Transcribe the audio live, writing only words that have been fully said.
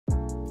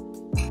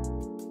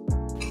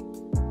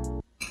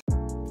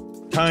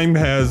Time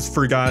has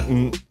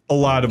forgotten a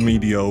lot of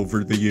media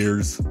over the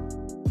years.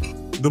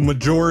 The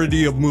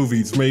majority of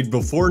movies made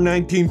before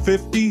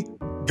 1950,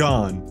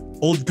 gone.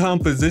 Old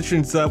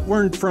compositions that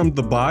weren't from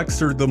the Bachs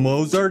or the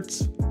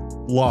Mozarts,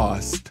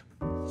 lost.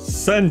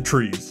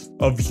 Centuries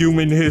of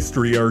human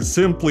history are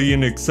simply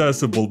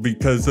inaccessible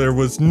because there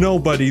was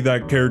nobody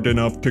that cared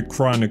enough to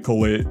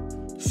chronicle it.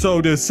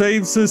 So to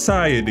save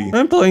society,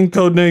 I'm playing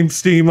Codename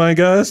Steam, I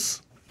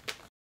guess.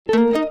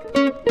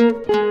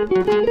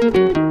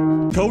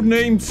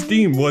 Codename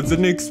Steam was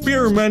an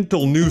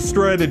experimental new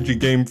strategy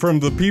game from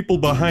the people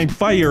behind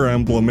Fire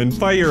Emblem and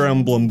Fire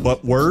Emblem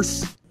but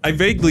worse. I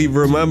vaguely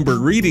remember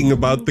reading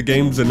about the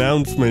game's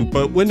announcement,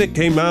 but when it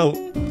came out,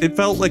 it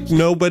felt like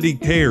nobody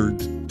cared.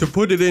 To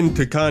put it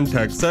into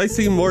context, I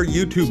see more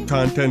YouTube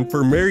content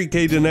for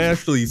Mary-Kate and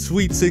Ashley's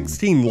Sweet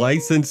 16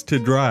 License to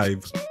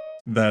Drive.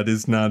 That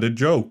is not a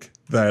joke.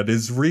 That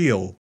is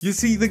real. You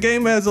see, the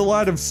game has a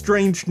lot of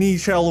strange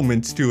niche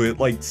elements to it,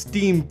 like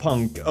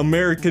steampunk,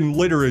 American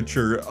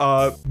literature,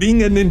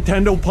 being a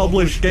Nintendo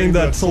published game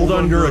that sold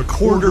under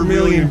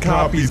 250,000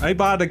 copies. I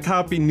bought a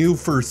copy new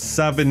for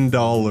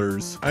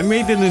 $7. I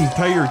made an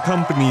entire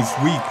company's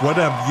week. What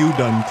have you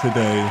done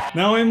today?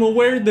 Now I'm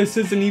aware this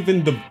isn't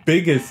even the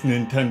biggest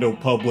Nintendo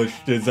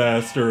published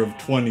disaster of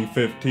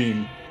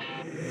 2015.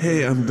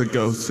 Hey, I'm the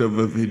ghost of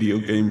a video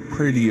game,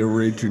 pretty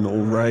original,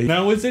 right?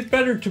 Now, is it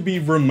better to be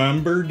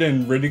remembered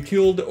and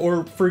ridiculed,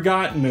 or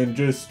forgotten and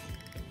just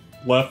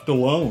left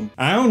alone?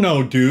 I don't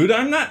know, dude.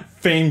 I'm not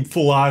famed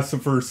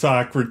philosopher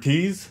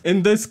Socrates.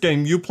 In this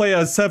game, you play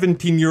a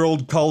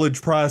 17-year-old college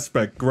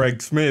prospect,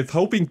 Greg Smith,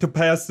 hoping to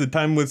pass the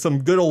time with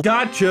some good old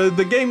gotcha.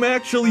 The game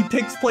actually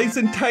takes place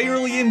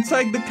entirely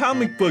inside the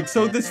comic book,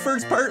 so this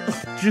first part,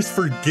 just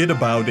forget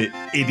about it,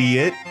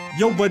 idiot.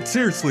 Yo, but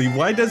seriously,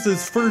 why does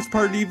this first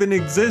part even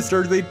exist?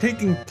 Are they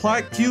taking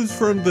plot cues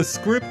from the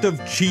script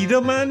of Cheetah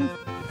Man?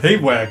 Hey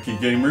wacky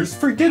gamers,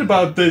 forget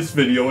about this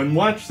video and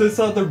watch this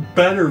other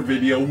better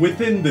video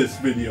within this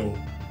video.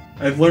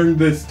 I've learned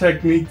this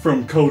technique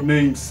from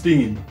Codename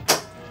Steam.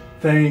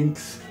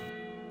 Thanks.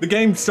 The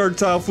game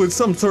starts off with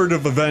some sort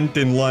of event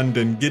in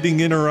London, getting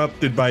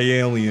interrupted by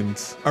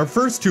aliens. Our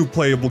first two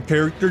playable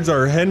characters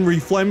are Henry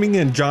Fleming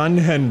and John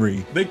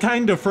Henry. They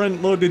kinda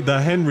front-loaded the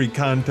Henry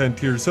content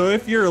here, so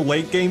if you're a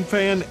late game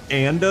fan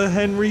and a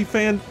Henry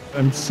fan,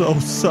 I'm so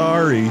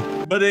sorry.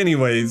 But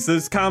anyways,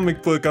 this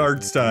comic book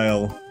art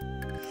style,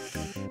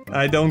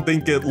 I don't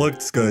think it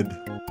looks good.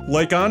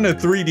 Like on a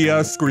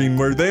 3DS screen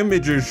where the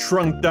image is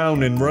shrunk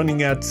down and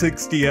running at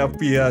 60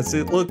 FPS,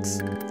 it looks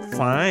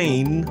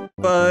fine.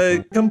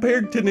 But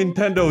compared to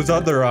Nintendo's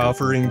other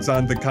offerings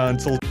on the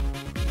console,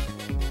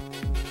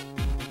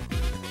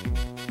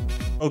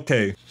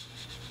 okay,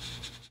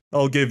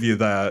 I'll give you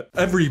that.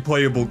 Every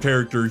playable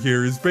character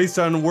here is based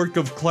on a work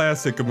of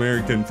classic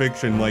American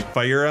fiction like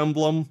Fire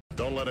Emblem.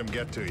 Don't let him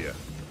get to you.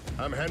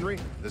 I'm Henry,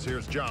 this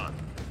here's John.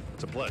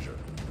 It's a pleasure.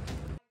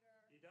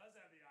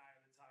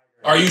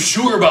 Are you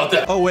sure about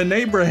that? Oh, and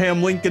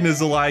Abraham Lincoln is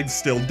alive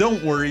still.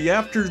 Don't worry,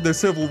 after the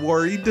Civil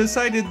War, he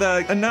decided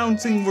that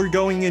announcing we're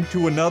going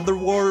into another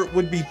war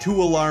would be too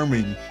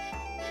alarming.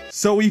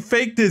 So he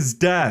faked his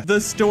death.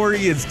 The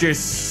story is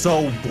just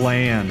so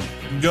bland.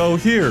 Go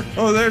here.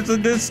 Oh, there's a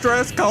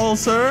distress call,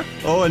 sir.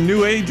 Oh, a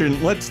new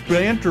agent. Let's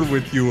banter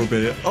with you a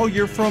bit. Oh,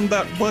 you're from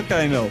that book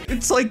I know.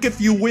 It's like if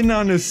you went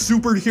on a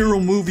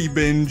superhero movie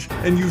binge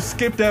and you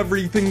skipped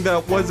everything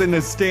that wasn't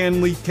a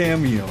Stan Lee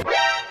cameo.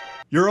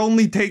 Your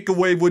only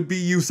takeaway would be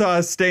you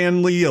saw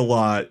Stan Lee a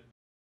lot.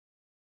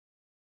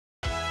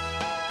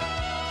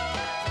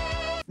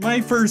 My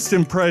first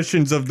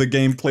impressions of the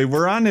gameplay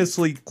were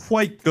honestly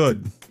quite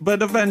good,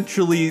 but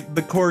eventually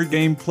the core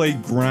gameplay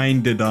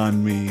grinded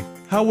on me.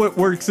 How it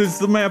works is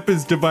the map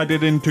is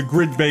divided into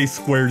grid-based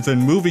squares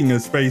and moving a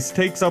space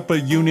takes up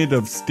a unit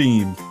of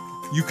steam.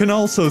 You can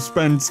also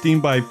spend steam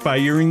by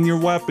firing your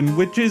weapon,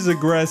 which is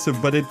aggressive,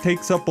 but it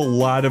takes up a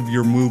lot of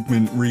your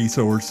movement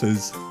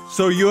resources.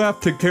 So you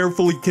have to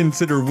carefully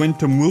consider when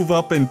to move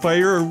up and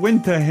fire or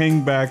when to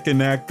hang back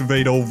and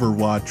activate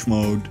Overwatch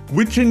mode.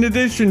 Which, in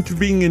addition to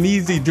being an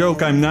easy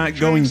joke I'm not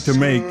going to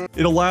make,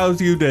 it allows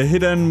you to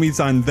hit enemies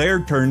on their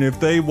turn if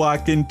they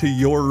walk into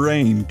your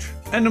range.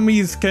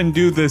 Enemies can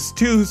do this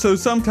too, so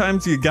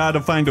sometimes you gotta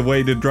find a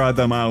way to draw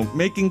them out,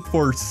 making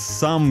for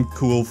some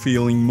cool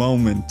feeling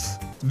moments.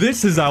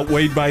 This is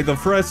outweighed by the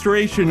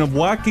frustration of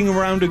walking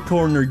around a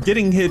corner,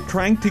 getting hit,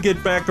 trying to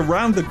get back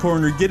around the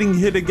corner, getting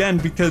hit again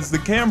because the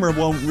camera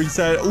won't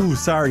reset. Ooh,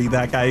 sorry,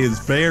 that guy is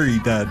very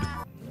dead.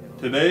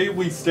 Today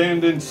we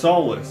stand in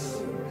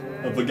solace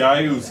of a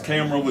guy whose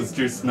camera was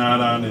just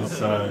not on his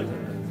side.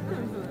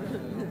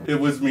 It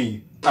was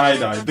me. I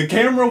died. The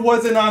camera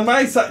wasn't on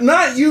my side,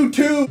 not you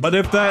too! But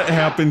if that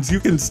happens, you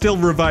can still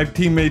revive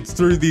teammates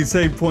through these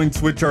save points,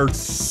 which are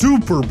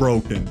super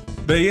broken.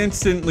 They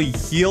instantly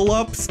heal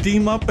up,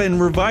 steam up,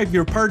 and revive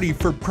your party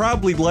for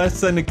probably less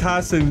than it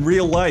costs in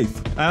real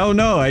life. I don't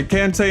know, I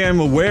can't say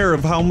I'm aware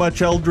of how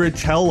much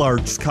Eldritch Hell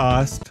Arts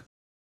cost.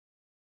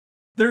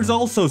 There's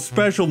also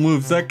special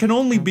moves that can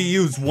only be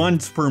used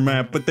once per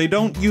map, but they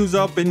don't use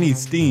up any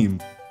steam.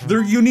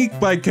 They're unique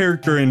by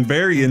character and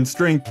vary in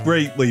strength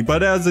greatly,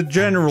 but as a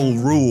general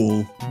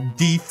rule,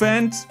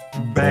 defense,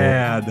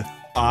 bad.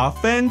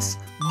 Offense,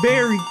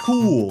 very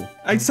cool.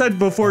 I said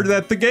before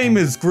that the game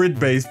is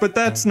grid-based, but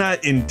that's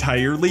not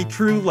entirely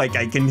true. Like,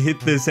 I can hit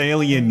this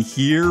alien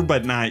here,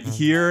 but not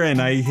here,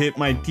 and I hit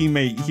my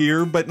teammate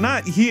here, but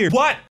not here.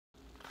 What?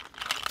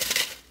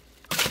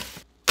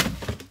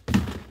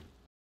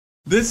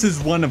 This is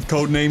one of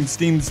Codename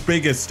Steam's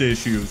biggest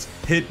issues,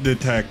 hit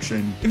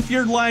detection. If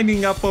you're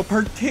lining up a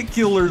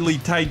particularly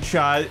tight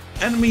shot,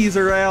 enemies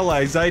or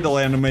allies' idle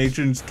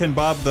animations can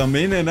bob them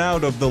in and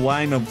out of the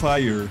line of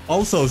fire.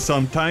 Also,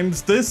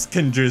 sometimes this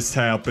can just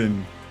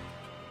happen.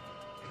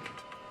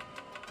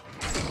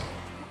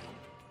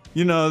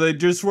 You know, they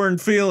just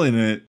weren't feeling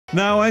it.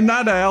 Now, I'm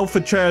not an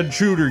Alpha Chad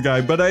shooter guy,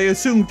 but I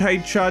assume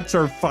tight shots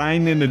are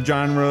fine in a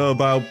genre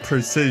about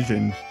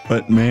precision.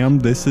 But ma'am,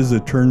 this is a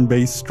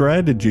turn-based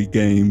strategy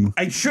game.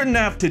 I shouldn't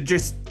have to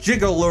just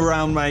jiggle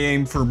around my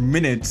aim for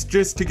minutes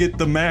just to get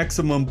the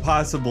maximum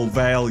possible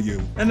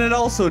value. And it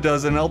also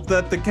doesn't help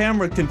that the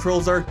camera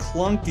controls are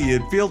clunky.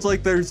 It feels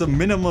like there's a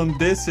minimum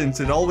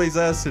distance it always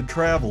has to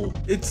travel.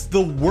 It's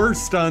the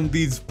worst on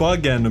these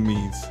bug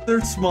enemies.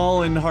 They're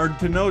small and hard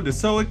to notice,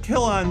 so a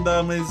kill on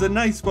them is a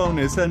nice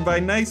bonus, and by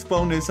nice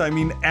bonus I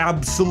mean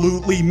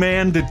absolutely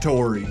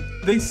mandatory.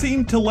 They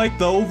seem to like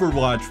the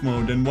Overwatch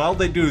mode, and while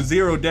they do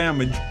 0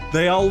 damage,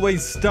 they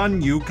always stun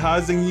you,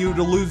 causing you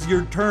to lose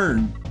your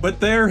turn.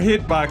 But their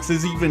hitbox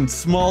is even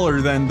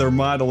smaller than their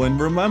model, and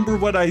remember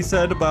what I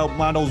said about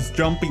models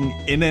jumping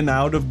in and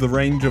out of the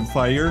range of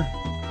fire?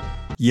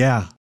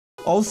 Yeah.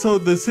 Also,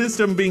 the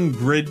system being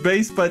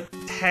grid-based, but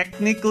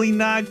technically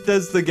not,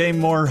 does the game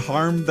more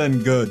harm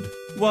than good.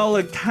 Well,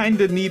 a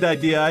kinda neat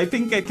idea. I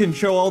think I can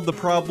show all the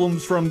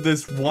problems from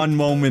this one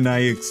moment I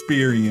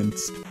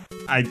experienced.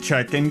 I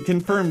check and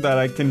confirm that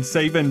I can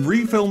save and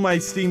refill my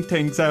steam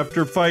tanks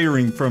after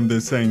firing from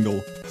this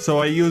angle. So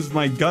I use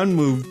my gun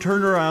move,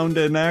 turn around,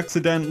 and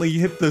accidentally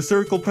hit the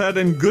circle pad,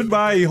 and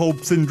goodbye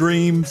hopes and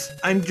dreams.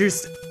 I'm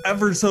just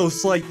ever so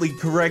slightly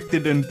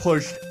corrected and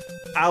pushed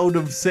out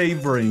of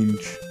save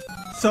range.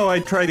 So I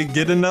try to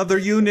get another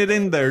unit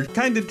in there,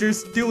 kinda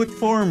just do it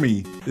for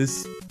me.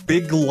 This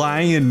big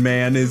lion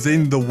man is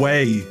in the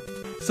way.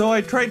 So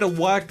I try to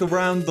walk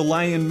around the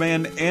lion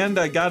man, and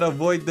I gotta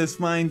avoid this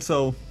mine,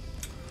 so...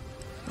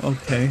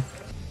 Okay.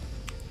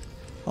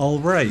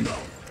 Alright.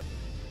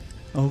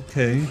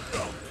 Okay.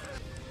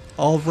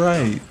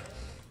 Alright.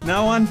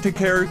 Now on to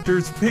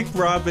characters. Pick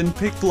Robin,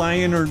 pick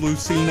Lion or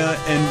Lucina,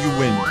 and you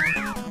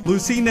win.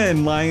 Lucina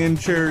and Lion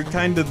share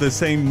kind of the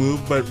same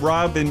move, but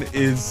Robin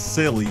is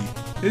silly.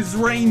 His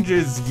range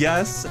is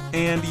yes,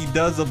 and he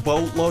does a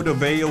boatload of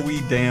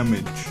AoE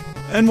damage.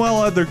 And while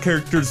other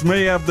characters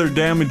may have their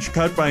damage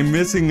cut by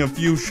missing a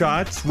few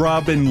shots,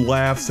 Robin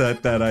laughs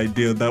at that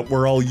idea that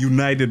we're all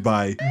united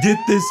by. Get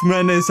this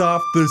menace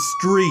off the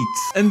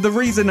streets! And the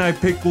reason I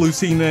picked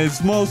Lucina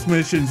is most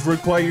missions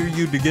require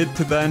you to get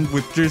to the end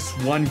with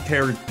just one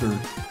character.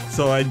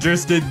 So I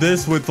just did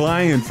this with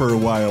Lion for a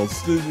while.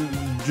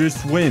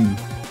 Just win.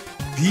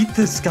 Beat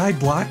this guy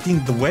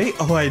blocking the way?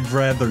 Oh, I'd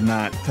rather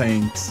not,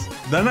 thanks.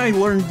 Then I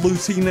learned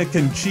Lucina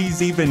can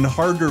cheese even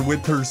harder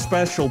with her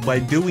special by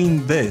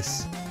doing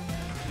this.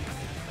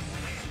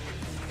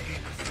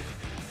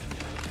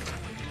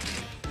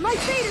 My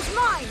fate is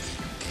mine!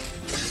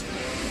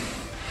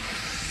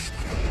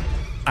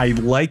 I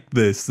like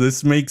this.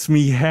 This makes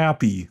me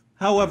happy.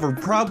 However,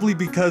 probably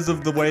because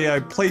of the way I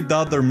played the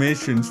other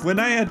missions, when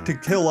I had to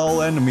kill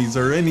all enemies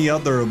or any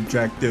other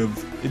objective,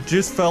 it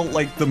just felt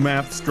like the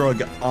maps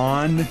drug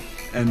on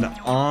and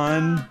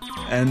on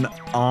and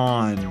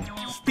on.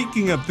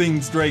 Speaking of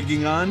things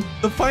dragging on,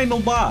 the final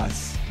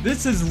boss.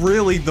 This is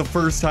really the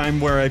first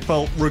time where I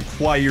felt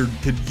required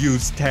to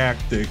use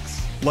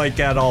tactics. Like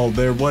at all,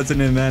 there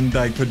wasn't an end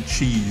I could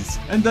cheese.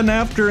 And then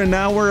after an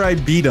hour, I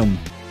beat him.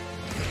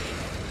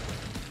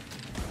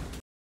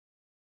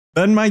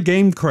 Then my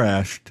game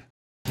crashed.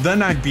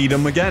 Then I beat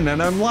him again,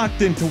 and I'm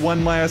locked into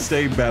one last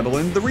A battle,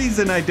 and the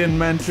reason I didn't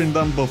mention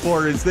them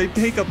before is they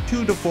take up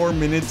 2 to 4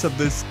 minutes of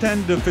this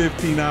 10 to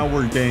 15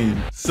 hour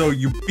game. So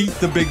you beat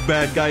the big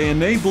bad guy,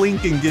 and Abe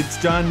Lincoln gets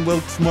John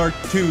Wilkes Mark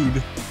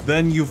II'd.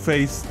 Then you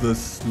face the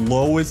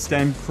slowest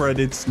end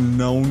credits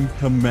known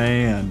to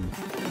man.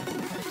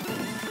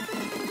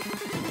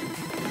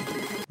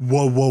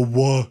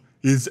 Whoa,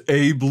 is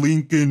Abe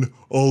Lincoln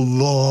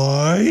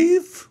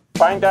alive?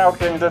 Find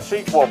out in the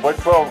sequel,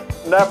 which will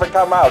never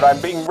come out. I'm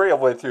being real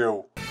with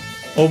you.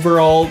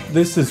 Overall,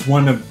 this is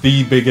one of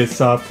the biggest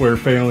software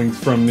failings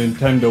from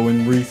Nintendo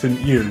in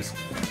recent years.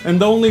 And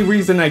the only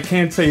reason I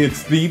can't say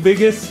it's the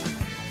biggest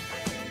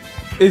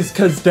is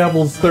because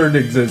Devil's Third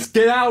exists.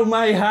 Get out of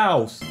my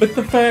house! But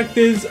the fact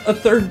is, a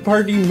third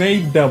party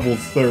made Devil's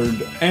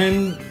Third,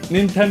 and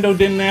Nintendo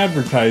didn't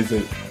advertise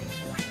it.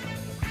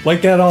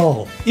 Like at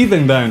all.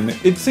 Even then,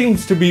 it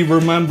seems to be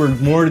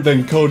remembered more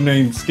than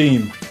Codename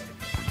Steam.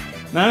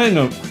 Not in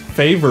a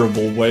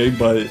favorable way,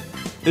 but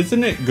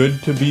isn't it good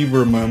to be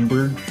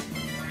remembered?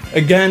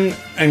 Again,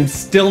 I'm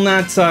still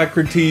not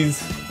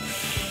Socrates.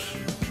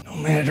 No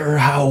matter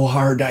how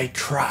hard I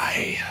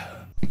try.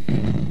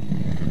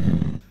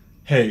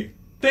 Hey,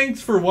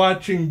 thanks for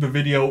watching the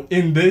video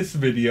in this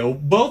video.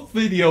 Both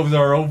videos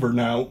are over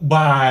now.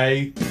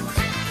 Bye.